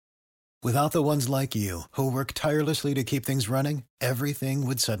Without the ones like you, who work tirelessly to keep things running, everything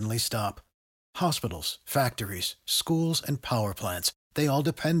would suddenly stop. Hospitals, factories, schools, and power plants, they all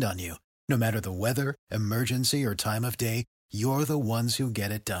depend on you. No matter the weather, emergency, or time of day, you're the ones who get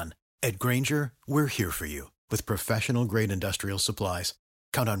it done. At Grainger, we're here for you with professional-grade industrial supplies.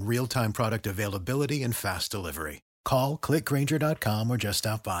 Count on real-time product availability and fast delivery. Call, click Grainger.com, or just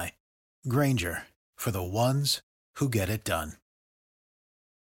stop by. Grainger, for the ones who get it done.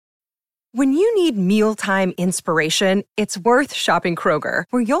 When you need mealtime inspiration, it's worth shopping Kroger,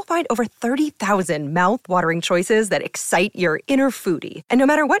 where you'll find over 30,000 mouth-watering choices that excite your inner foodie. And no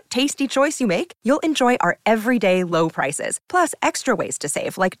matter what tasty choice you make, you'll enjoy our everyday low prices, plus extra ways to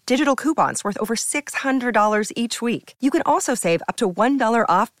save, like digital coupons worth over $600 each week. You can also save up to $1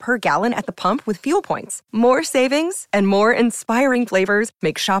 off per gallon at the pump with fuel points. More savings and more inspiring flavors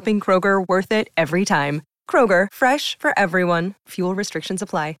make shopping Kroger worth it every time. Kroger, fresh for everyone. Fuel restrictions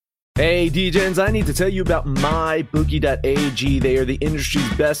apply. Hey, DJs, I need to tell you about MyBookie.ag. They are the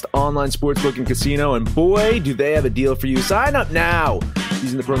industry's best online sportsbook and casino, and boy, do they have a deal for you. Sign up now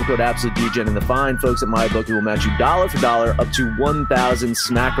using the promo code AbsoluteDGen, and the fine folks at MyBookie will match you dollar for dollar up to 1,000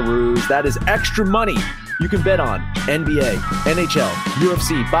 smackaroos. That is extra money you can bet on NBA, NHL,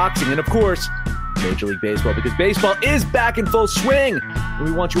 UFC, boxing, and of course, Major League Baseball, because baseball is back in full swing. And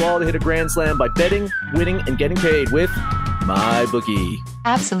we want you all to hit a grand slam by betting, winning, and getting paid with MyBookie.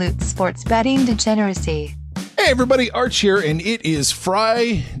 Absolute sports betting degeneracy. Hey everybody, Arch here, and it is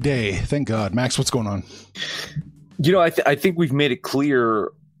Friday. Thank God. Max, what's going on? You know, I think we've made it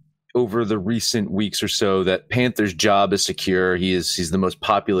clear over the recent weeks or so that Panther's job is secure. He's the most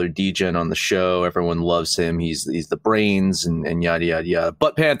popular DGen on the show. Everyone loves him. He's the brains and yada yada yada.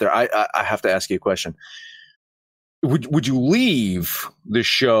 But Panther, I have to ask you a question. Would you leave the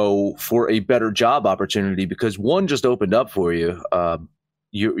show for a better job opportunity? Because one just opened up for you.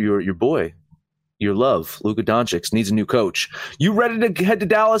 Your boy, your love, Luka Doncic, needs a new coach. You ready to head to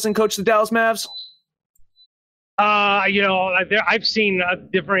Dallas and coach the Dallas Mavs? I've seen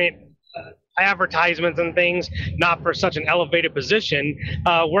different advertisements and things, not for such an elevated position,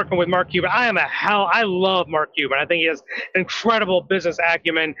 working with Mark Cuban. I love Mark Cuban. I think he has incredible business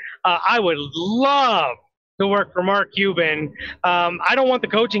acumen. I would love to work for Mark Cuban. I don't want the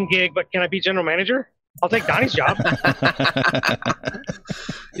coaching gig, but can I be general manager? I'll take Donnie's job.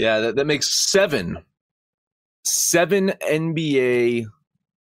 Yeah, that makes seven NBA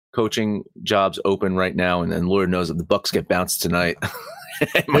coaching jobs open right now, and Lord knows if the Bucks get bounced tonight,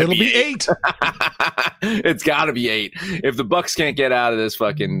 it'll be 8. It's got to be 8. If the Bucks can't get out of this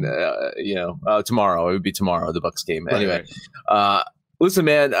fucking, tomorrow, it would be tomorrow, the Bucks game. Anyway, right. Listen,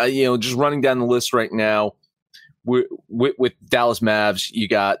 man, just running down the list right now. With Dallas Mavs, you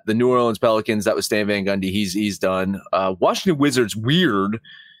got the New Orleans Pelicans. That was Stan Van Gundy. He's done. Washington Wizards, weird,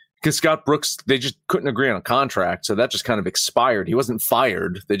 because Scott Brooks, they just couldn't agree on a contract, so that just kind of expired. He wasn't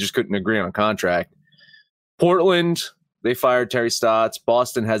fired. They just couldn't agree on a contract. Portland, they fired Terry Stotts.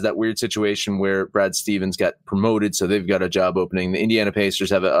 Boston has that weird situation where Brad Stevens got promoted, so they've got a job opening. The Indiana Pacers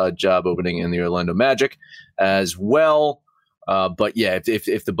have a job opening in the Orlando Magic as well. But yeah,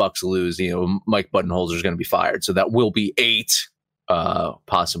 if the Bucks lose, Mike Budenholzer is going to be fired. So that will be 8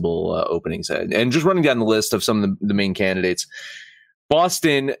 possible openings. And just running down the list of some of the main candidates,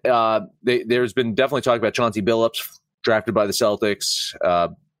 Boston, there's been definitely talk about Chauncey Billups, drafted by the Celtics.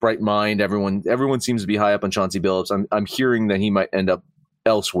 Bright mind. Everyone seems to be high up on Chauncey Billups. I'm hearing that he might end up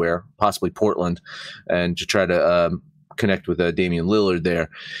elsewhere, possibly Portland, and to try to connect with Damian Lillard there.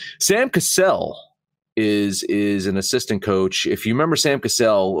 Sam Cassell is an assistant coach. If you remember, Sam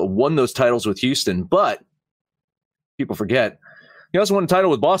Cassell won those titles with Houston, but people forget he also won a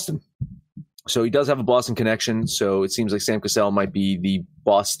title with Boston. So he does have a Boston connection. So it seems like Sam Cassell might be the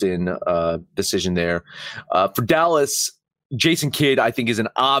Boston decision there. For Dallas, Jason Kidd, I think, is an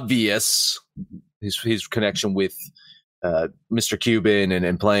obvious his connection with Mr. Cuban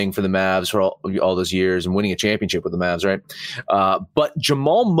and playing for the Mavs for all those years and winning a championship with the Mavs, right? But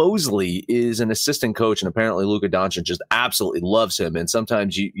Jamal Mosley is an assistant coach, and apparently Luka Doncic just absolutely loves him. And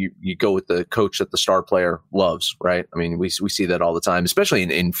sometimes you go with the coach that the star player loves, right? I mean, we see that all the time, especially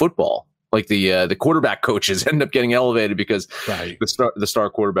in football. Like the quarterback coaches end up getting elevated because the star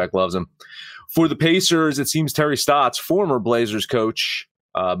quarterback loves him. For the Pacers, it seems Terry Stotts, former Blazers coach,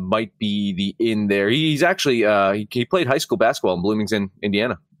 might be the in there. He's actually he played high school basketball in Bloomington,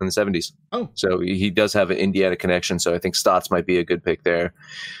 Indiana in the 70s. Oh, so he does have an Indiana connection. So I think Stotts might be a good pick there.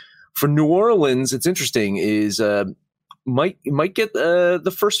 For New Orleans, it's interesting is might get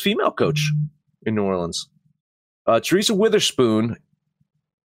the first female coach in New Orleans. Teresa Witherspoon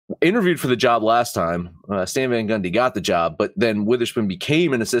interviewed for the job last time. Stan Van Gundy got the job, but then Witherspoon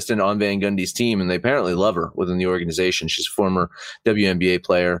became an assistant on Van Gundy's team, and they apparently love her within the organization. She's a former WNBA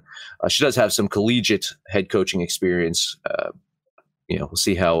player. She does have some collegiate head coaching experience. We'll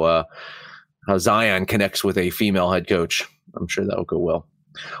see how Zion connects with a female head coach. I'm sure that will go well.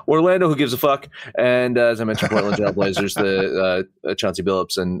 Orlando, who gives a fuck? And as I mentioned, Portland Trail Blazers, the Chauncey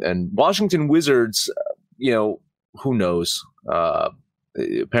Billups, and Washington Wizards. Who knows?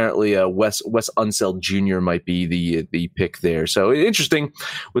 Apparently, Wes Unseld Jr. might be the pick there. So interesting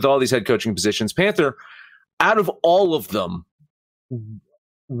with all these head coaching positions. Panther, out of all of them,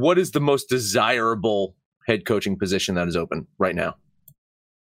 what is the most desirable head coaching position that is open right now?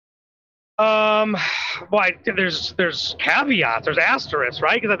 There's caveats, there's asterisks,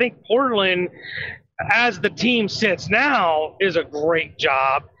 right? Because I think Portland, as the team sits now, is a great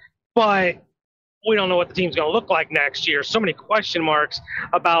job, but we don't know what the team's going to look like next year. So many question marks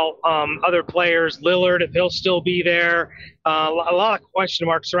about other players. Lillard, if he'll still be there. A lot of question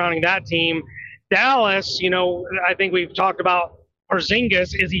marks surrounding that team. Dallas, I think we've talked about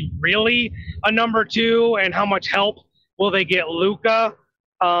Porzingis. Is he really a number 2? And how much help will they get Luka?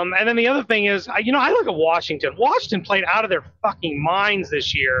 And then the other thing is, I look at Washington. Washington played out of their fucking minds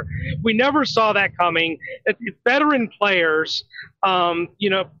this year. We never saw that coming. Veteran players,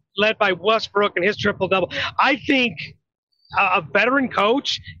 led by Westbrook and his triple-double. I think a veteran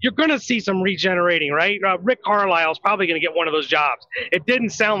coach, you're going to see some regenerating, right? Rick Carlisle is probably going to get one of those jobs. It didn't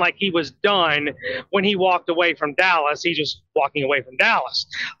sound like he was done when he walked away from Dallas. He's just walking away from Dallas.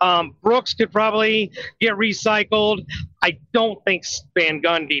 Brooks could probably get recycled. I don't think Van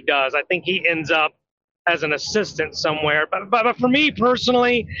Gundy does. I think he ends up as an assistant somewhere. But for me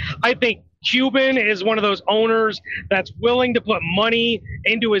personally, I think Cuban is one of those owners that's willing to put money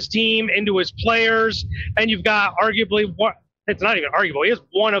into his team, into his players, and you've got arguably it's not even arguable. He is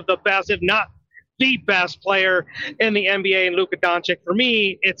one of the best, if not the best player in the NBA, and Luka Doncic. For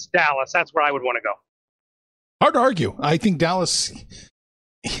me, it's Dallas. That's where I would want to go. Hard to argue. I think Dallas,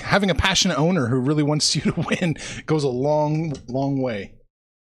 having a passionate owner who really wants you to win, goes a long, long way.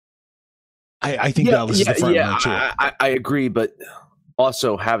 I think Dallas is the front runner too. I agree, but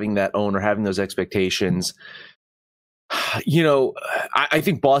also having that owner, having those expectations, I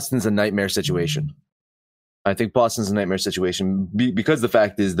think Boston's a nightmare situation. Because the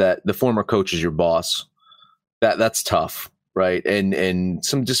fact is that the former coach is your boss. That's tough, right? And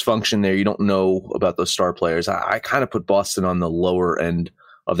some dysfunction there. You don't know about those star players. I kind of put Boston on the lower end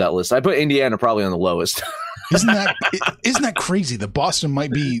of that list. I put Indiana probably on the lowest. Isn't that crazy? That Boston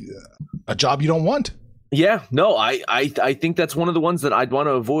might be a job you don't want. Yeah, no, I think that's one of the ones that I'd want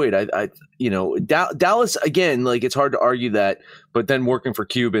to avoid. Dallas again, like it's hard to argue that, but then working for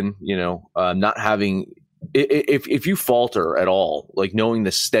Cuban, not having if you falter at all, like knowing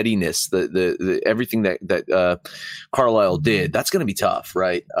the steadiness, the everything that Carlisle did, that's going to be tough,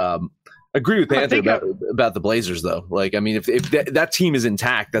 right? Agree with Panther about the Blazers though. Like, I mean, if that team is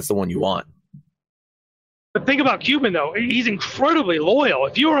intact, that's the one you want. But think about Cuban, though. He's incredibly loyal.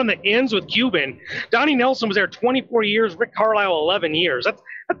 If you were on the ends with Cuban, Donnie Nelson was there 24 years, Rick Carlisle 11 years. That's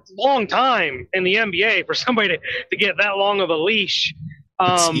a long time in the NBA for somebody to get that long of a leash.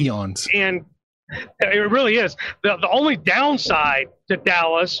 It's eons. And it really is. The only downside to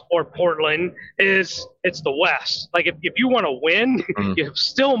Dallas or Portland is it's the West. Like, if you want to win, you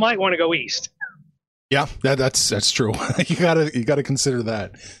still might want to go East. Yeah, that's true. you gotta consider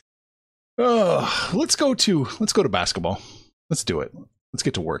that. Let's go to basketball. Let's do it. Let's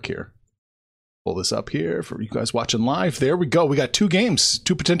get to work here. Pull this up here for you guys watching live. There we go. We got 2 games,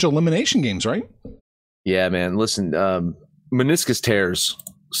 2 potential elimination games, right? Yeah, man. Listen, meniscus tears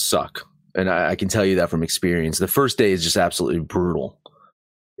suck, and I can tell you that from experience. The first day is just absolutely brutal.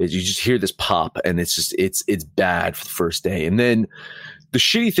 You just hear this pop, and it's bad for the first day. And then the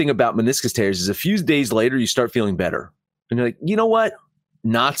shitty thing about meniscus tears is a few days later you start feeling better, and you're like, you know what?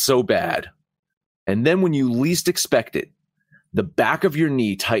 Not so bad. And then when you least expect it, the back of your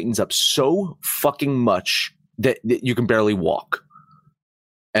knee tightens up so fucking much that you can barely walk.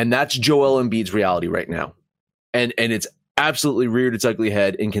 And that's Joel Embiid's reality right now. And it's absolutely reared its ugly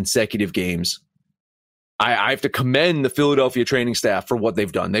head in consecutive games. I have to commend the Philadelphia training staff for what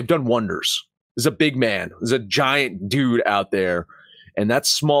they've done. They've done wonders. There's a big man. There's a giant dude out there. And that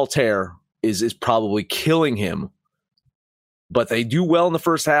small tear is probably killing him. But they do well in the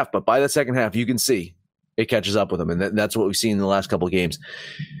first half. But by the second half, you can see it catches up with them. And that's what we've seen in the last couple of games.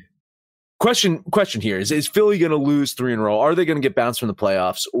 Question here is Philly going to lose 3 in a row? Are they going to get bounced from the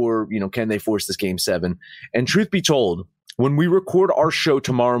playoffs? Or, can they force this game 7? And truth be told, when we record our show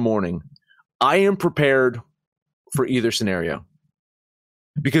tomorrow morning, I am prepared for either scenario.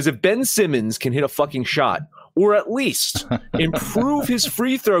 Because if Ben Simmons can hit a fucking shot, or at least improve his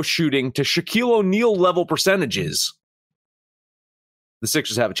free throw shooting to Shaquille O'Neal level percentages, the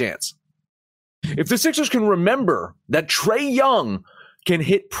Sixers have a chance. If the Sixers can remember that Trae Young can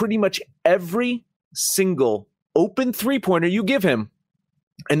hit pretty much every single open three-pointer you give him,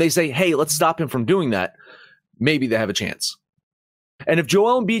 and they say, hey, let's stop him from doing that, maybe they have a chance. And if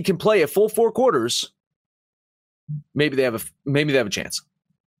Joel Embiid can play a full 4 quarters, maybe they have a chance.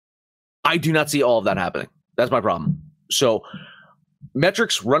 I do not see all of that happening. That's my problem. So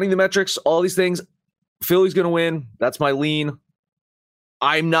metrics, running the metrics, all these things, Philly's going to win. That's my lean.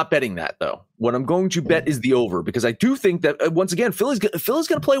 I'm not betting that, though. What I'm going to bet is the over, because I do think that, once again, Philly's going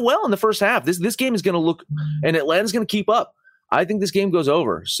to play well in the first half. This game is going to look, and Atlanta's going to keep up. I think this game goes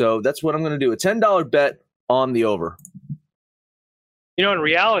over. So that's what I'm going to do. A $10 bet on the over. You know, in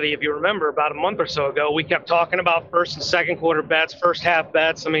reality, if you remember about a month or so ago, we kept talking about first and second quarter bets, first half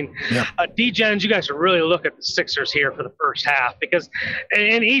bets. I mean, D-Gens, you guys should really look at the Sixers here for the first half, because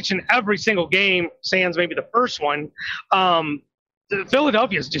in each and every single game, sans maybe the first one,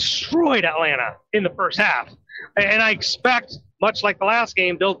 Philadelphia's destroyed Atlanta in the first half. And I expect, much like the last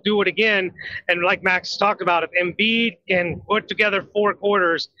game, they'll do it again. And like Max talked about, if Embiid can put together 4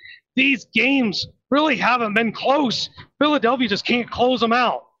 quarters, these games really haven't been close. Philadelphia just can't close them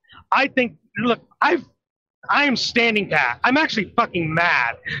out. I think, look, I am standing pat. I'm actually fucking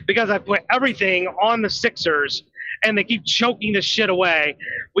mad because I put everything on the Sixers and they keep choking this shit away.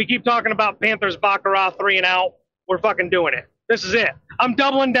 We keep talking about Panthers, Baccarat, 3 and out. We're fucking doing it. This is it. I'm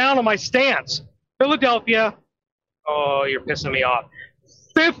doubling down on my stance. Philadelphia, oh, you're pissing me off.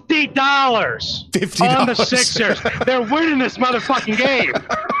 $50 on the Sixers. They're winning this motherfucking game.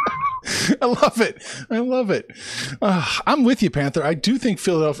 I love it. I'm with you, Panther. I do think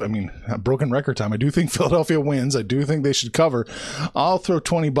Philadelphia, I mean, broken record time. I do think Philadelphia wins. I do think they should cover. I'll throw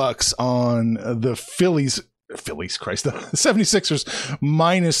 $20 on the Phillies, Christ, the 76ers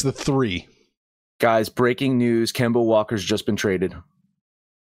minus the 3. Guys, breaking news. Kemba Walker's just been traded.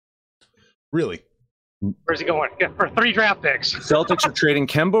 Really? Where's he going? Yeah, for 3 draft picks. Celtics are trading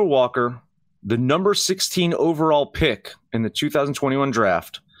Kemba Walker, the number 16 overall pick in the 2021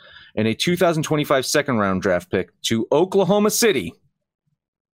 draft, and a 2025 second round draft pick to Oklahoma City.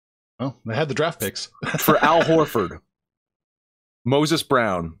 Oh, they had the draft picks. For Al Horford, Moses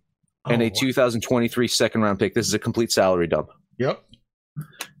Brown, and a 2023 second round pick. This is a complete salary dump. Yep.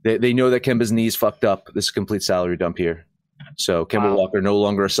 They know that Kemba's knees fucked up. This is a complete salary dump here. So Kemba Walker no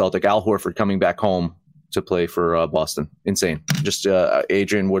longer a Celtic. Al Horford coming back home to play for Boston. Insane. Just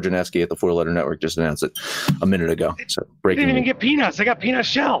Adrian Wojnarowski at the 4-Letter Network just announced it a minute ago. So they didn't even get peanuts. They got peanut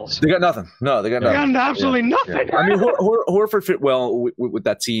shells. They got nothing. No, they got nothing. They got absolutely nothing. Yeah. I mean, Horford fit well with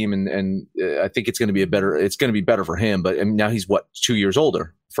that team, and I think it's going to be better for him. But I mean, now he's 2 years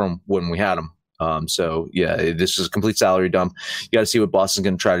older from when we had him. So yeah, this is a complete salary dump. You got to see what Boston's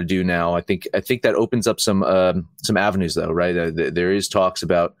going to try to do now. I think that opens up some avenues, though, right? There is talks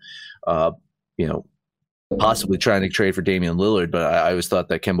about, possibly trying to trade for Damian Lillard, but I always thought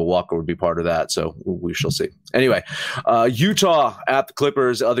that Kemba Walker would be part of that. So we shall see. Anyway, Utah at the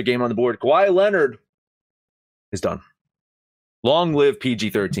Clippers, other game on the board. Kawhi Leonard is done. Long live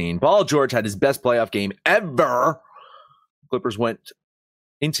PG-13. Paul George had his best playoff game ever. Clippers went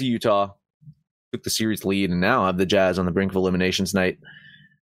into Utah, took the series lead, and now have the Jazz on the brink of elimination tonight.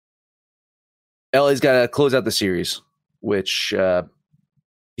 LA's got to close out the series, which you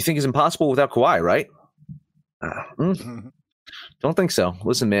think is impossible without Kawhi, right? Don't think so.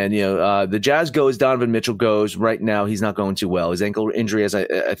 Listen, man, the Jazz goes, Donovan Mitchell goes. Right now, he's not going too well. His ankle injury, as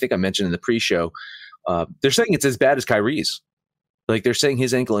I think I mentioned in the pre-show, they're saying it's as bad as Kyrie's. Like, they're saying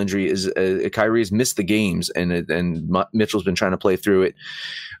his ankle injury is Kyrie's missed the games, and Mitchell's been trying to play through it.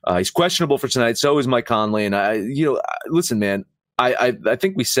 He's questionable for tonight. So is Mike Conley. And listen, man, I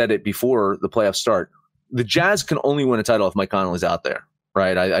think we said it before the playoffs start. The Jazz can only win a title if Mike Conley's out there,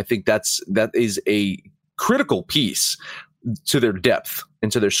 right? I think that is a critical piece to their depth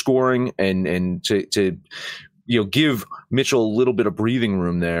and to their scoring, and to give Mitchell a little bit of breathing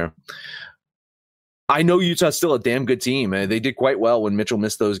room there. I know Utah's still a damn good team. They did quite well when Mitchell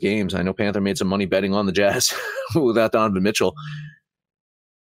missed those games. I know Panther made some money betting on the Jazz without Donovan Mitchell.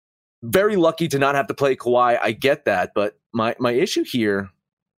 Very lucky to not have to play Kawhi. I get that, but my issue here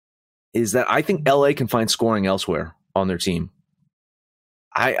is that I think LA can find scoring elsewhere on their team.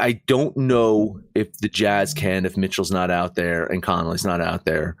 I don't know if the Jazz can, if Mitchell's not out there and Conley's not out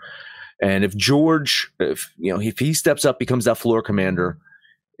there. And if George, if he steps up, becomes that floor commander,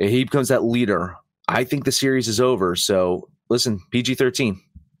 if he becomes that leader, I think the series is over. So listen, PG-13,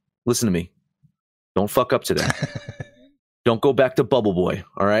 listen to me. Don't fuck up today. Don't go back to Bubble Boy.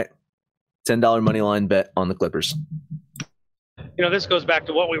 All right. $10 money line bet on the Clippers. This goes back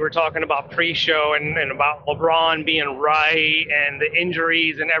to what we were talking about pre-show and about LeBron being right and the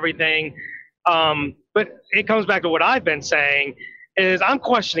injuries and everything. But it comes back to what I've been saying is I'm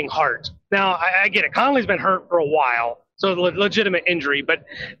questioning Hart. Now, I get it. Conley's been hurt for a while, so legitimate injury. But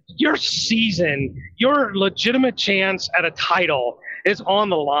your season, your legitimate chance at a title is on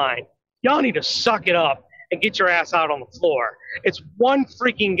the line. Y'all need to suck it up and get your ass out on the floor. It's one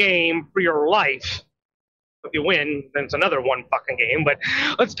freaking game for your life. If you win, then it's another one fucking game. But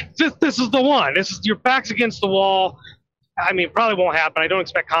this is the one. This is your back's against the wall. I mean, it probably won't happen. I don't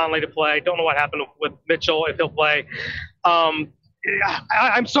expect Conley to play. Don't know what happened with Mitchell, if he'll play.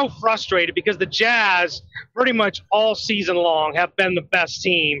 I'm so frustrated because the Jazz pretty much all season long have been the best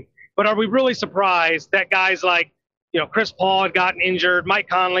team. But are we really surprised that guys like, Chris Paul had gotten injured, Mike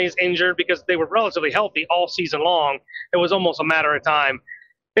Conley is injured because they were relatively healthy all season long. It was almost a matter of time.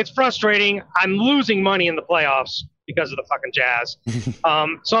 It's frustrating. I'm losing money in the playoffs because of the fucking Jazz.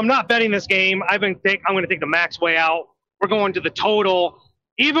 So I'm not betting this game. I'm going to take the max way out. We're going to the total.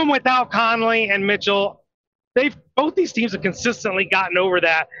 Even without Conley and Mitchell, both these teams have consistently gotten over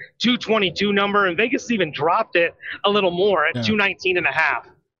that 222 number, and Vegas even dropped it a little more at 219.5.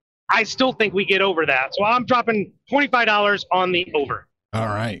 I still think we get over that. So I'm dropping $25 on the over. All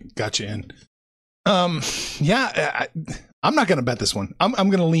right. Got you in. I'm not going to bet this one. I'm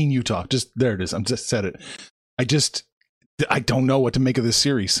going to lean Utah. Just there it is. I'm just said it. I don't know what to make of this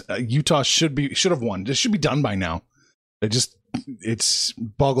series. Utah should have won. This should be done by now. It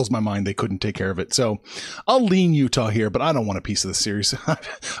boggles my mind they couldn't take care of it. So I'll lean Utah here, but I don't want a piece of the series.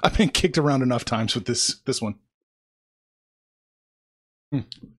 I've been kicked around enough times with this one.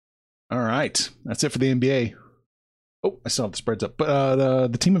 All right. That's it for the NBA. Oh, I still have the spreads up. But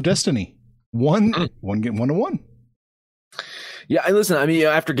the Team of Destiny. One game, 1-1. Yeah, listen, I mean,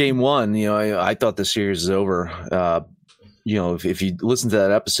 after game one, I thought the series is over. If you listen to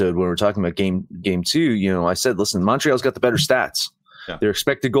that episode when we were talking about game two, I said, listen, Montreal's got the better stats. Yeah. Their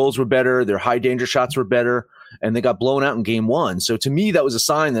expected goals were better. Their high danger shots were better, and they got blown out in game one. So to me, that was a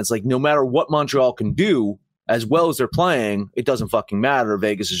sign that's like, no matter what Montreal can do, as well as they're playing, it doesn't fucking matter.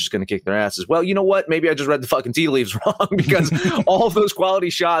 Vegas is just going to kick their asses. Well, you know what? Maybe I just read the fucking tea leaves wrong because all of those quality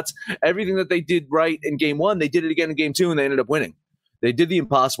shots, everything that they did right in game one, they did it again in game two, and they ended up winning. They did the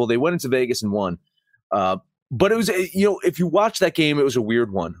impossible. They went into Vegas and won. But it was, if you watch that game, it was a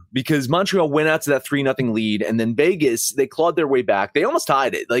weird one because Montreal went out to that 3-0 lead, and then Vegas, they clawed their way back. They almost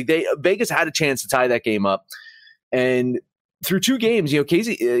tied it. Vegas had a chance to tie that game up, and through two games,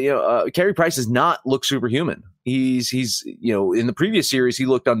 Carey Price does not look superhuman. He's in the previous series he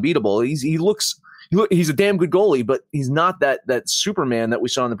looked unbeatable. He's a damn good goalie, but he's not that Superman that we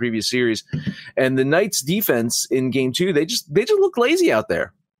saw in the previous series. And the Knights defense in game two, they just looked lazy out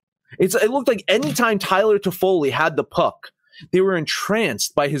there. It looked like anytime Tyler Toffoli had the puck, they were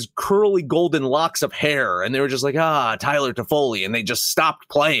entranced by his curly golden locks of hair, and they were just like, Tyler Toffoli, and they just stopped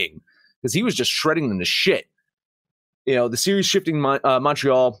playing because he was just shredding them to shit. The series shifting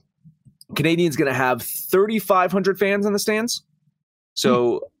Montreal, Canadians going to have 3,500 fans in the stands.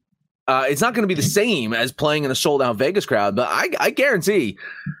 So it's not going to be the same as playing in a sold-out Vegas crowd, but I guarantee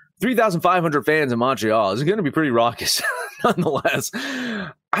 3,500 fans in Montreal is going to be pretty raucous nonetheless.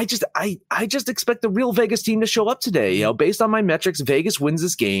 I just expect the real Vegas team to show up today. Based on my metrics, Vegas wins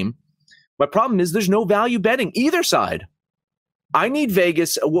this game. My problem is there's no value betting either side. I need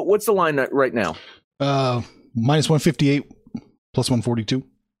Vegas. What's the line right now? Minus 158, plus 142.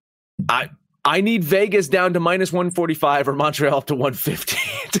 I need Vegas down to minus 145 or Montreal up to 150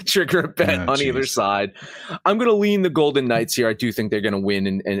 to trigger a bet on either side. I'm going to lean the Golden Knights here. I do think they're going to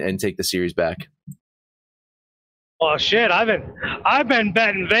win and take the series back. Well, shit, I've been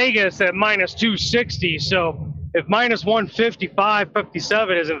betting Vegas at minus 260. So if minus 155,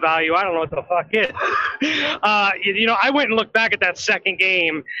 57 isn't value, I don't know what the fuck is. I went and looked back at that second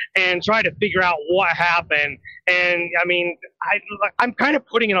game and tried to figure out what happened. And I mean, I'm kind of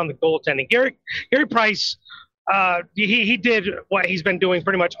putting it on the goaltending. Gary Price, he did what he's been doing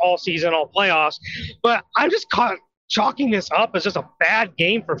pretty much all season, all playoffs. But I'm just chalking this up as just a bad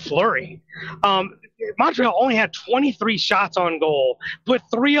game for Fleury. Montreal only had 23 shots on goal, put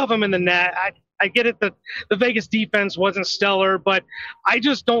 3 of them in the net. I get it that the Vegas defense wasn't stellar, but I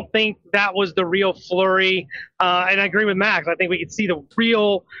just don't think that was the real Fleury. And I agree with Max. I think we could see the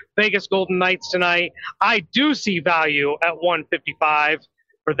real Vegas Golden Knights tonight. I do see value at 155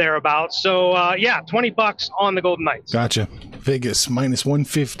 or thereabouts. So, $20 on the Golden Knights. Gotcha. Vegas minus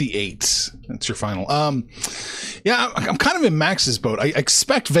 158. That's your final. I'm kind of in Max's boat. I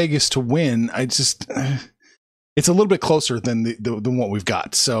expect Vegas to win. it's a little bit closer than than what we've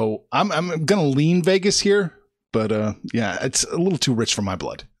got. So I'm gonna lean Vegas here, but yeah, it's a little too rich for my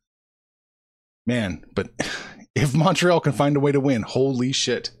blood, man. But if Montreal can find a way to win, holy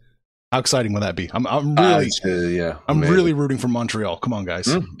shit, how exciting would that be? I'm really I'm really rooting for Montreal. Come on, guys.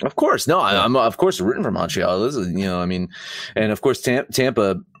 Of course, no, I'm of course rooting for Montreal. This is, I mean, and of course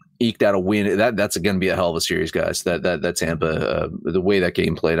Tampa eked out a win. That's going to be a hell of a series, guys. That Tampa, the way that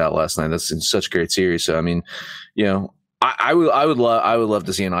game played out last night, that's such a great series. So I mean, I would love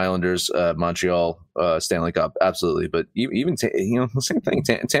to see an Islanders Montreal Stanley Cup, absolutely. But even the same thing,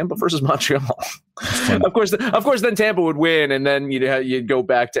 Tampa versus Montreal. of course, then Tampa would win, and then you'd go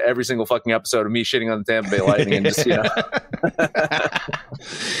back to every single fucking episode of me shitting on the Tampa Bay Lightning and just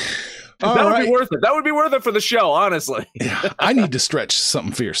That would be worth it. That would be worth it for the show, honestly. Yeah, I need to stretch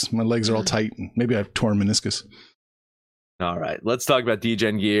something fierce. My legs are all tight, and maybe I've torn meniscus. All right, let's talk about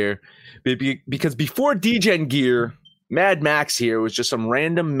DGen Gear, because before DGen Gear, Mad Max here was just some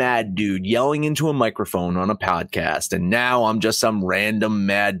random mad dude yelling into a microphone on a podcast, and now I'm just some random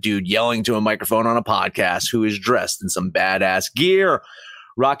mad dude yelling to a microphone on a podcast who is dressed in some badass gear.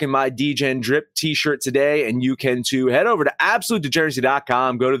 Rocking my DGen Drip t-shirt today, and you can too. Head over to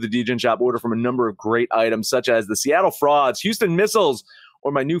AbsoluteDegeneracy.com, go to the DGen shop, order from a number of great items such as the Seattle Frauds, Houston Missiles,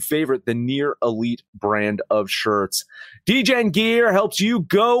 or my new favorite, the Near Elite brand of shirts. DGen Gear helps you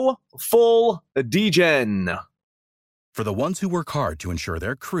go full DGen. For the ones who work hard to ensure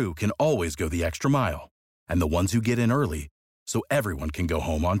their crew can always go the extra mile, and the ones who get in early so everyone can go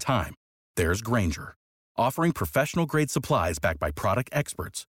home on time, there's Grainger, offering professional-grade supplies backed by product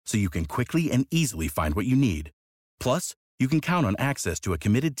experts so you can quickly and easily find what you need. Plus, you can count on access to a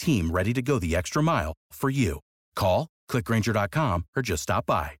committed team ready to go the extra mile for you. Call, click Grainger.com, or just stop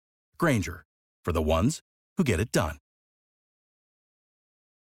by. Grainger, for the ones who get it done.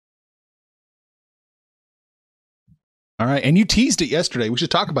 All right, and you teased it yesterday. We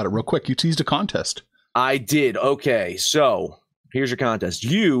should talk about it real quick. You teased a contest. I did. Okay, so here's your contest.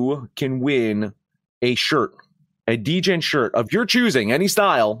 You can win a shirt, a DGen shirt of your choosing, any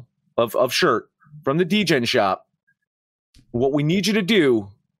style of shirt from the DGen shop. What we need you to do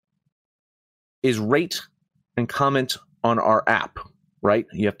is rate and comment on our app, right?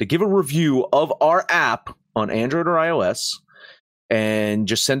 You have to give a review of our app on Android or iOS and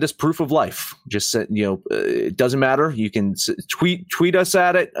just send us proof of life. Just send, it doesn't matter. You can tweet us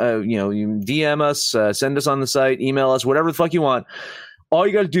at it, you DM us, send us on the site, email us, whatever the fuck you want. All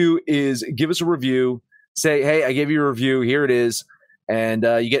you got to do is give us a review, say, hey, I gave you a review, here it is, and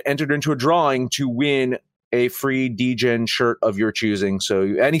you get entered into a drawing to win a free DGen shirt of your choosing. So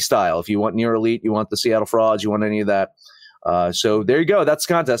any style, if you want Near Elite, you want the Seattle Frauds, you want any of that. So there you go. That's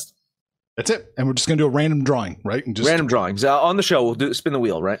the contest. That's it. And we're just going to do a random drawing, right? And just random drawings. On the show, we'll spin the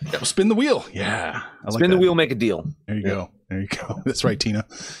wheel, right? Yeah, we'll spin the wheel. Yeah. Spin the wheel, make a deal. There you go. There you go. That's right, Tina.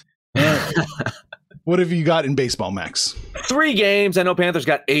 What have you got in baseball, Max? 3 games. I know Panthers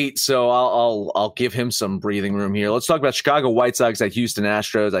got 8, so I'll give him some breathing room here. Let's talk about Chicago White Sox at Houston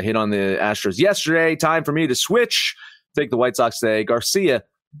Astros. I hit on the Astros yesterday. Time for me to switch. Take the White Sox today. Garcia,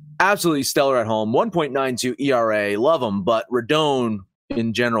 absolutely stellar at home. 1.92 ERA. Love him, but Rodon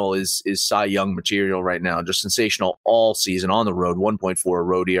in general is Cy Young material right now. Just sensational all season on the road. 1.4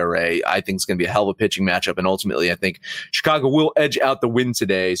 road ERA. I think it's going to be a hell of a pitching matchup, and ultimately I think Chicago will edge out the win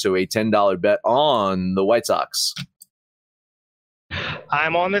today. So a $10 bet on the White Sox.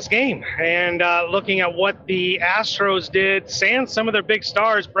 I'm on this game, and looking at what the Astros did, sans some of their big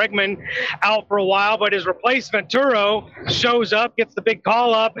stars, Bregman out for a while, but his replacement, Turo, shows up, gets the big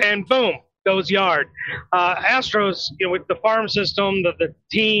call up, and boom, goes yard. Astros, with the farm system, the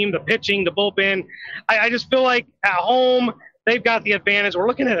team, the pitching, the bullpen, I just feel like at home they've got the advantage. We're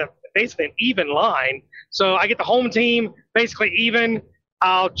looking at basically an even line, so I get the home team basically even.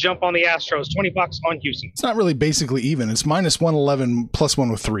 I'll jump on the Astros. $20 on Houston. It's not really basically even. It's minus 111 plus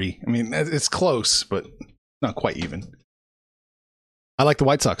 103. I mean, it's close, but not quite even. I like the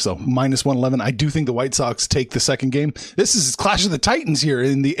White Sox, though. Minus 111. I do think the White Sox take the second game. This is Clash of the Titans here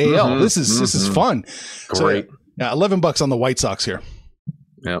in the AL. Mm-hmm, this is fun. Great. So, yeah, $11 on the White Sox here.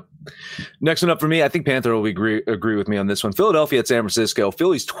 Yep. Next one up for me, I think Panther will agree with me on this one. Philadelphia at San Francisco.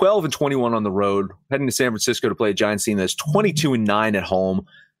 Philly's 12-21 on the road, heading to San Francisco to play a Giants team that's 22-9 at home.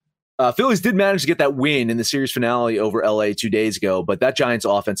 Phillies did manage to get that win in the series finale over LA 2 days ago, but that Giants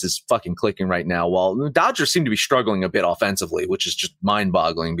offense is fucking clicking right now. While the Dodgers seem to be struggling a bit offensively, which is just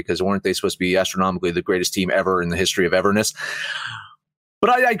mind-boggling because weren't they supposed to be astronomically the greatest team ever in the history of everness? But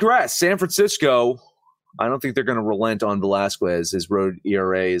I digress. San Francisco, I don't think they're going to relent on Velasquez. His road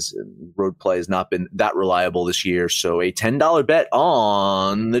ERAs and road play has not been that reliable this year. So a $10 bet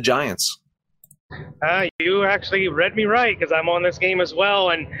on the Giants. You actually read me right because I'm on this game as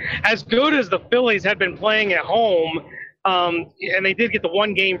well. And as good as the Phillies had been playing at home, and they did get the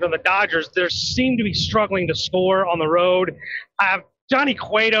one game from the Dodgers, they seem to be struggling to score on the road. Johnny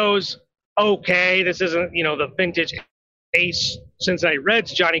Cueto's okay. This isn't, the vintage ace Cincinnati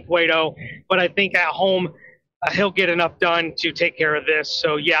Reds Johnny Cueto, but I think at home he'll get enough done to take care of this.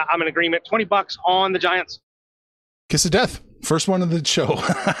 So, yeah, I'm in agreement. $20 on the Giants. Kiss of death. First one of the show.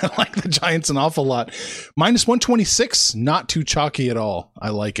 I like the Giants an awful lot. -126, not too chalky at all. I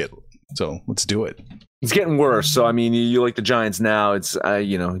like it. So let's do it. It's getting worse. So, I mean, you like the Giants now. It's,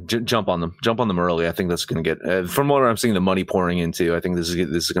 jump on them. Jump on them early. I think that's going to get, from what I'm seeing the money pouring into, I think this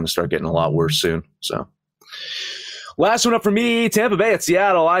is going to start getting a lot worse soon. So, last one up for me, Tampa Bay at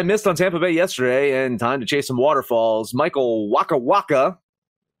Seattle. I missed on Tampa Bay yesterday, and time to chase some waterfalls. Michael Waka Waka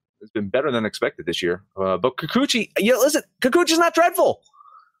has been better than expected this year. But Kikuchi, listen, Kikuchi's not dreadful.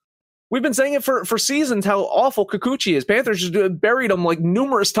 We've been saying it for seasons how awful Kikuchi is. Panthers just buried him like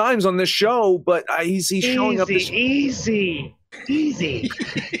numerous times on this show, but he's showing up this easy.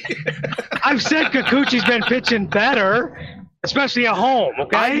 I've said Kikuchi's been pitching better, especially at home,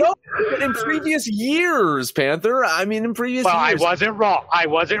 okay? I know, in previous years, Panther. I mean, in previous years. I wasn't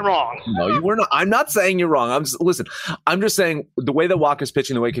wrong. No, you were not. I'm not saying you're wrong. I'm just saying the way that Waka's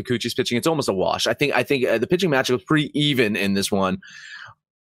pitching, the way Kikuchi's pitching, it's almost a wash. I think the pitching matchup was pretty even in this one.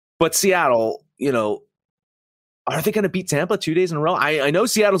 But Seattle, are they going to beat Tampa 2 days in a row? I know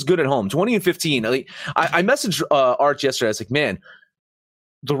Seattle's good at home, 20-15. I messaged Arch yesterday. I was like, man,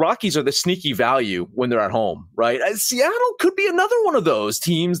 the Rockies are the sneaky value when they're at home, right? Seattle could be another one of those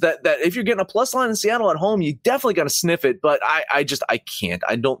teams that if you're getting a plus line in Seattle at home, you definitely got to sniff it. But I can't.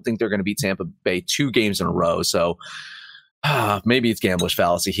 I don't think they're going to beat Tampa Bay 2 games in a row. So maybe it's gambler's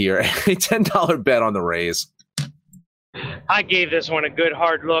fallacy here. A $10 bet on the Rays. I gave this one a good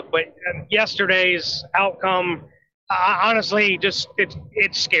hard look, but yesterday's outcome, honestly,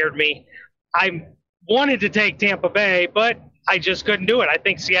 it scared me. I wanted to take Tampa Bay, but I just couldn't do it. I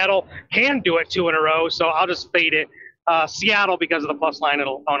think Seattle can do it 2 in a row, so I'll just fade it. Seattle because of the plus line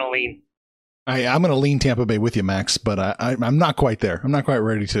on a lean. I'm going to lean Tampa Bay with you, Max, but I'm not quite there. I'm not quite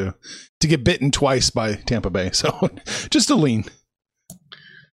ready to get bitten twice by Tampa Bay, so just a lean.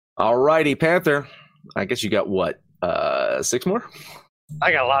 All righty, Panther. I guess you got what? 6 more?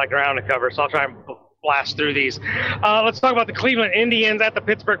 I got a lot of ground to cover, so I'll try and blast through these. Let's talk about the Cleveland Indians at the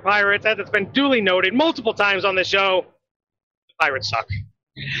Pittsburgh Pirates. As it's been duly noted multiple times on the show, the Pirates suck.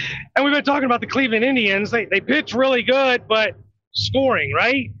 And we've been talking about the Cleveland Indians. They pitch really good, but scoring,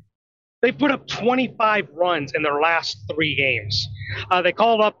 right? They put up 25 runs in their last 3 games. They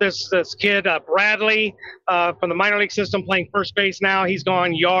called up this kid, Bradley, from the minor league system, playing first base now. He's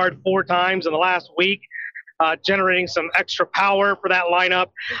gone yard 4 times in the last week. Generating some extra power for that lineup.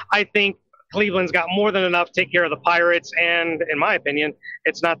 I think Cleveland's got more than enough to take care of the Pirates, and in my opinion,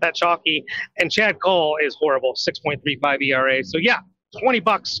 it's not that chalky. And Chad Cole is horrible, 6.35 ERA. So yeah,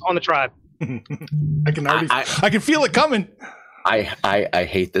 $20 on the Tribe. I can feel it coming. I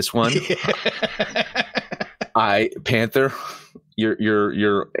hate this one. Panther,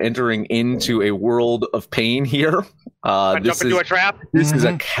 you're entering into a world of pain here. Jump into a trap. This is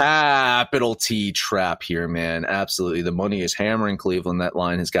a capital T trap here, man. Absolutely. The money is hammering Cleveland. That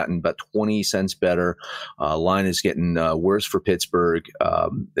line has gotten about 20 cents better. Line is getting worse for Pittsburgh.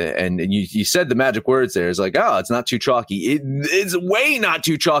 And you said the magic words there. It's like, it's not too chalky. It's way not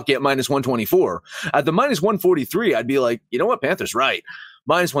too chalky at -124. At the -143, I'd be like, you know what? Panther's right.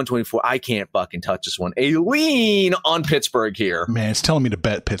 -124. I can't fucking touch this one. A lean on Pittsburgh here. Man, it's telling me to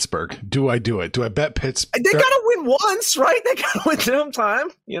bet Pittsburgh. Do I do it? Do I bet Pittsburgh? They gotta win once, right? They gotta win sometime,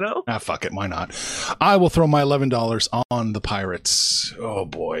 Fuck it. Why not? I will throw my $11 on the Pirates. Oh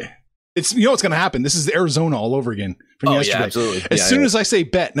boy. It's what's going to happen. This is Arizona all over again from yesterday. Yeah, absolutely. As soon as I say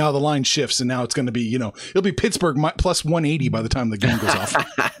bet, now the line shifts, and now it's going to be, it'll be Pittsburgh plus 180 by the time the game goes off.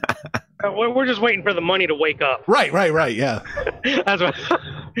 We're just waiting for the money to wake up. Right. Yeah. That's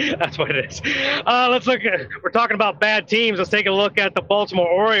what it is. We're talking about bad teams. Let's take a look at the Baltimore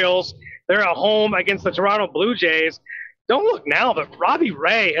Orioles. They're at home against the Toronto Blue Jays. Don't look now, but Robbie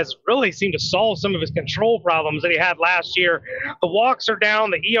Ray has really seemed to solve some of his control problems that he had last year. The walks are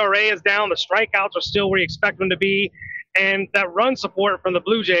down, the ERA is down, the strikeouts are still where you expect them to be, and that run support from the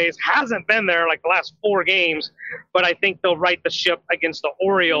Blue Jays hasn't been there like the last 4 games, but I think they'll right the ship against the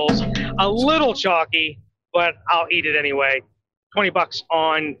Orioles. A little chalky, but I'll eat it anyway. $20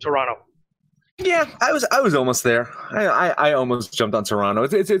 on Toronto. Yeah, I was almost there. I almost jumped on Toronto.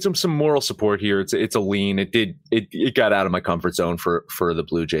 It's some moral support here. It's a lean. It got out of my comfort zone for the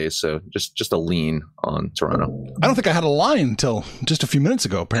Blue Jays. So just a lean on Toronto. I don't think I had a line until just a few minutes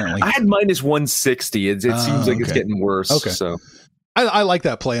ago. Apparently, I had minus 160. It seems like it's getting worse. Okay, so I like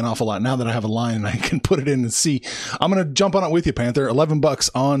that play an awful lot. Now that I have a line and I can put it in and see, I'm gonna jump on it with you, Panther. $11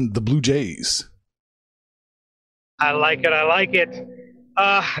 on the Blue Jays. I like it.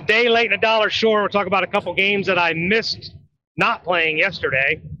 A day late and a dollar short. We'll talk about a couple games that I missed not playing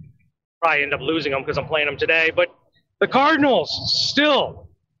yesterday. Probably end up losing them because I'm playing them today. But the Cardinals still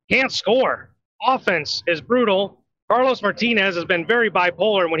can't score. Offense is brutal. Carlos Martinez has been very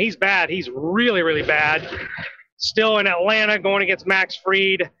bipolar, and when he's bad, he's really, really bad. Still in Atlanta going against Max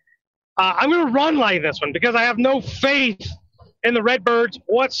Fried. I'm going to run line this one because I have no faith in the Redbirds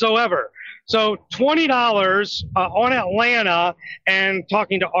whatsoever. So $20 on Atlanta, and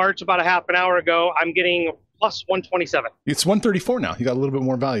talking to Arch about a half an hour ago, I'm getting plus 127. It's 134 now. You got a little bit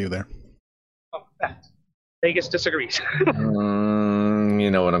more value there. Oh, Vegas disagrees.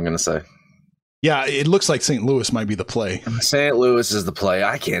 You know what I'm going to say. Yeah, it looks like St. Louis might be the play. St. Louis is the play.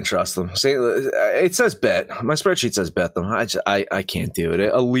 I can't trust them. It says bet. My spreadsheet says bet them. I can't do it.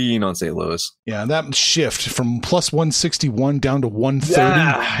 A lean on St. Louis. Yeah, that shift from plus 161 down to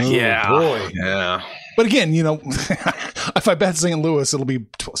 130. Yeah. Boy. Yeah. But again, if I bet St. Louis, it'll be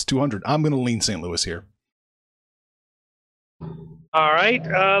plus 200. I'm going to lean St. Louis here. All right,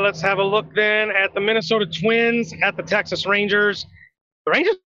 let's have a look then at the Minnesota Twins at the Texas Rangers. The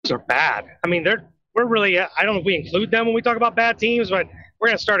Rangers are bad. I mean, we're really, I don't know if we include them when we talk about bad teams, but we're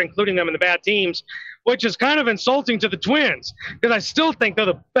going to start including them in the bad teams, which is kind of insulting to the Twins because I still think they're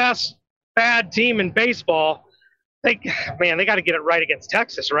the best bad team in baseball. They got to get it right against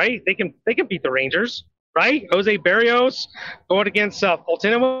Texas, right? They can beat the Rangers, right? Jose Barrios going against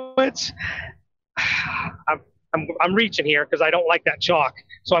Foltynewicz. I'm reaching here because I don't like that chalk,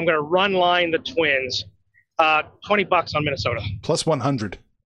 so I'm going to run line the Twins. $20 on Minnesota. Plus 100.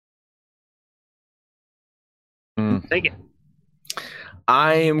 Take it.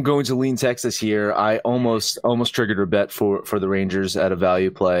 I am going to lean Texas here. I almost triggered a bet for the Rangers at a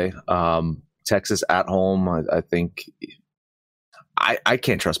value play. Texas at home. I think I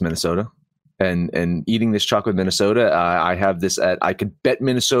can't trust Minnesota, and eating this chalk with Minnesota. I have this at. I could bet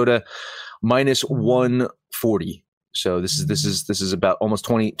Minnesota minus 140. So this is about almost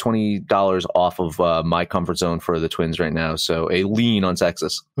 $20 off of my comfort zone for the Twins right now. So a lean on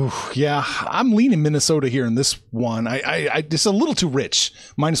Texas. Ooh, yeah, I'm leaning Minnesota here in this one. I it's a little too rich.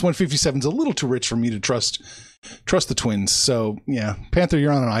 Minus 157 is a little too rich for me to trust the Twins. So yeah, Panther,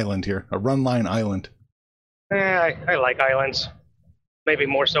 you're on an island here, a run line island. I like islands. Maybe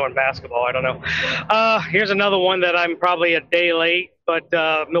more so in basketball. I don't know. Here's another one that I'm probably a day late, but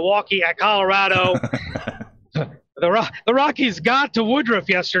Milwaukee at Colorado. The Rockies got to Woodruff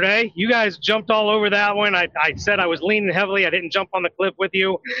yesterday. You guys jumped all over that one. I said I was leaning heavily. I didn't jump on the cliff with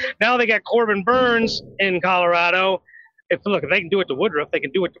you. Now they got Corbin Burns in Colorado. If they can do it to Woodruff, they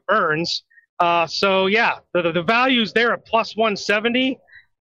can do it to Burns. So yeah, the value's there at plus 170.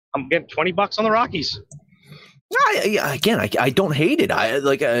 I'm getting $20 on the Rockies. I don't hate it.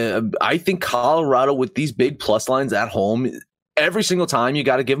 I think Colorado with these big plus lines at home, every single time you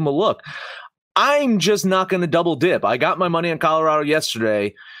got to give them a look. I'm just not going to double dip. I got my money on Colorado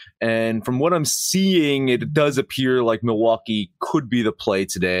yesterday, and from what I'm seeing, it does appear like Milwaukee could be the play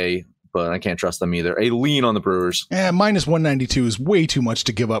today, but I can't trust them either. A lean on the Brewers. Yeah, minus 192 is way too much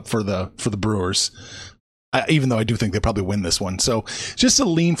to give up for the Brewers. Even though I do think they probably win this one. So just a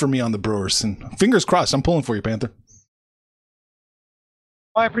lean for me on the Brewers. And fingers crossed, I'm pulling for you, Panther.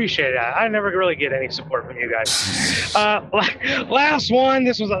 I appreciate that. I never really get any support from you guys. Last one.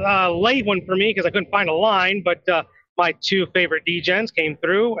 This was a late one for me because I couldn't find a line, but my two favorite D-Gens came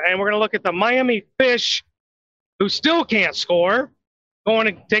through, and we're going to look at the Miami Fish, who still can't score,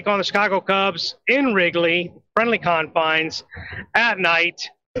 going to take on the Chicago Cubs in Wrigley, friendly confines, at night.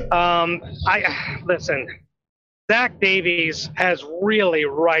 Listen, Zach Davies has really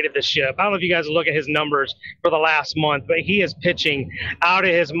righted the ship. I don't know if you guys look at his numbers for the last month, but he is pitching out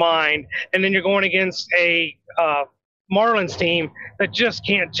of his mind. And then you're going against a Marlins team that just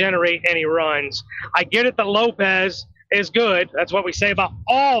can't generate any runs. I get it that Lopez is good. That's what we say about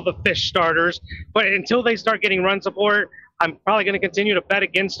all the Fish starters. But until they start getting run support, I'm probably going to continue to bet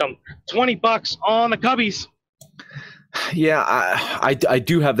against them. $20 on the Cubbies. Yeah, I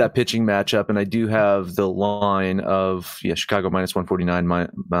do have that pitching matchup, and I do have the line of Chicago minus 149,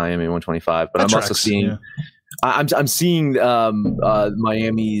 Miami 125. But I'm also seeing, I'm seeing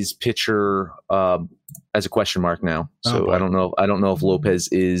Miami's pitcher as a question mark now. So I don't know if Lopez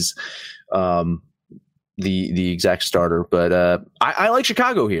is the exact starter. But I like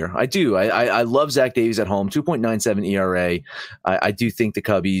Chicago here. I do. I love Zach Davies at home. 2.97 ERA. I do think the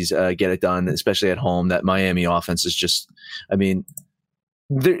Cubbies get it done, especially at home. That Miami offense is just, I mean,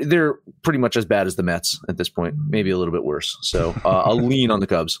 they're pretty much as bad as the Mets at this point, maybe a little bit worse. So I'll lean on the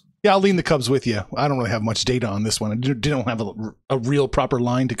Cubs. Yeah, I'll lean the Cubs with you. I don't really have much data on this one. I didn't have a real proper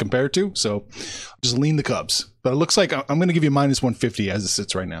line to compare to, so just lean the Cubs. But it looks like I'm going to give you minus 150 as it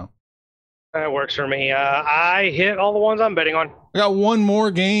sits right now. That works for me. I hit all the ones I'm betting on. I got one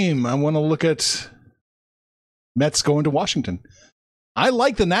more game. I want to look at Mets going to Washington. I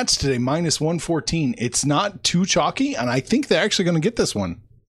like the Nats today, minus 114. It's not too chalky, and I think they're actually going to get this one.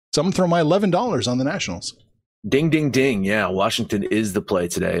 So I'm going to throw my $11 on the Nationals. Ding, ding, ding. Yeah, Washington is the play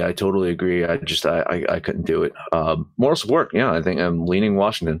today. I totally agree. I couldn't do it. Moral support. Yeah, I think I'm leaning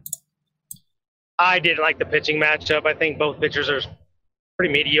Washington. I did like the pitching matchup. I think both pitchers are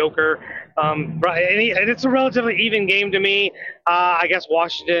pretty mediocre. And it's a relatively even game to me. I guess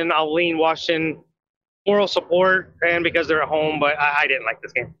Washington, I'll lean Washington. Moral support, and because they're at home, but I didn't like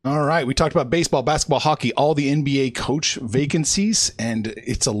this game. All right. We talked about baseball, basketball, hockey, all the NBA coach vacancies, and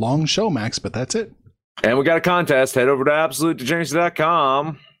it's a long show, Max, but that's it. And we got a contest. Head over to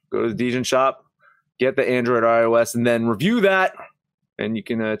absolutedegeneracy.com, go to the Degen shop, get the Android or iOS, and then review that, and you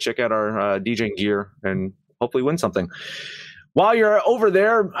can check out our DJing gear and hopefully win something. While you're over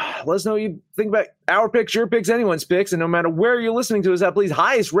there, let us know what you think about our picks, your picks, anyone's picks. And no matter where you're listening to us at, please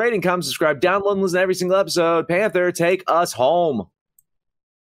highest rating, comment, subscribe, download, and listen to every single episode. Panther, take us home.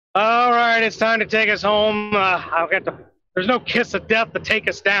 All right, it's time to take us home. There's no kiss of death to take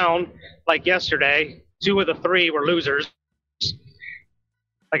us down like yesterday. 2 of the 3 were losers.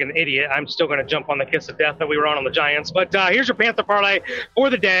 Like an idiot, I'm still going to jump on the kiss of death that we were on the Giants. But here's your Panther parlay for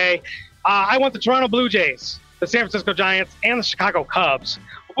the day. I want the Toronto Blue Jays, the San Francisco Giants, and the Chicago Cubs.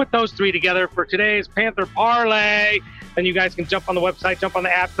 We'll put those 3 together for today's Panther Parlay. Then you guys can jump on the website, jump on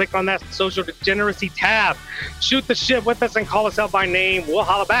the app, click on that social degeneracy tab. Shoot the shit with us and call us out by name. We'll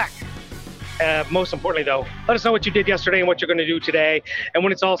holla back. Most importantly, though, let us know what you did yesterday and what you're going to do today. And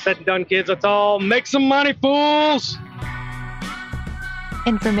when it's all said and done, kids, let's all make some money, fools!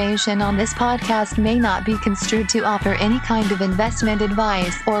 Information on this podcast may not be construed to offer any kind of investment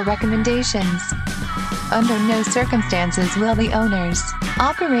advice or recommendations. Under no circumstances will the owners,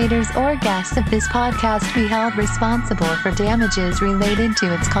 operators, or guests of this podcast be held responsible for damages related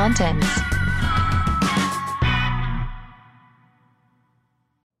to its contents.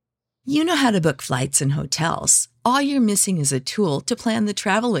 You know how to book flights and hotels. All you're missing is a tool to plan the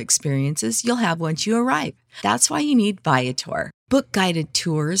travel experiences you'll have once you arrive. That's why you need Viator. Book guided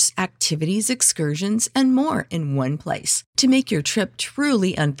tours, activities, excursions, and more in one place to make your trip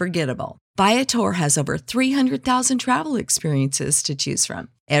truly unforgettable. Viator has over 300,000 travel experiences to choose from.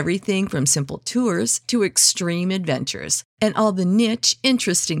 Everything from simple tours to extreme adventures and all the niche,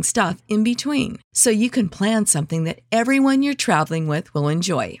 interesting stuff in between. So you can plan something that everyone you're traveling with will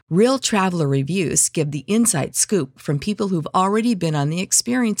enjoy. Real traveler reviews give the inside scoop from people who've already been on the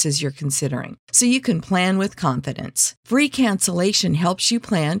experiences you're considering. So you can plan with confidence. Free cancellation helps you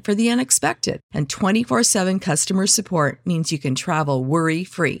plan for the unexpected. And 24/7 customer support means you can travel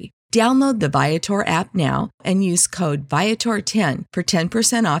worry-free. Download the Viator app now and use code Viator10 for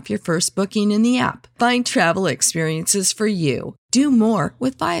 10% off your first booking in the app. Find travel experiences for you. Do more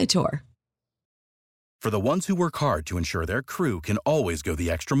with Viator. For the ones who work hard to ensure their crew can always go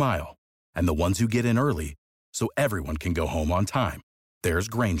the extra mile, and the ones who get in early so everyone can go home on time, there's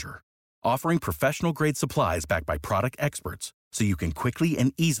Grainger, offering professional-grade supplies backed by product experts so you can quickly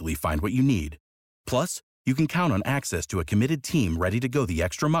and easily find what you need. Plus, you can count on access to a committed team ready to go the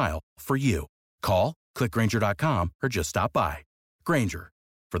extra mile for you. Call, click Grainger.com, or just stop by. Grainger,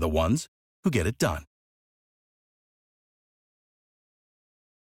 for the ones who get it done.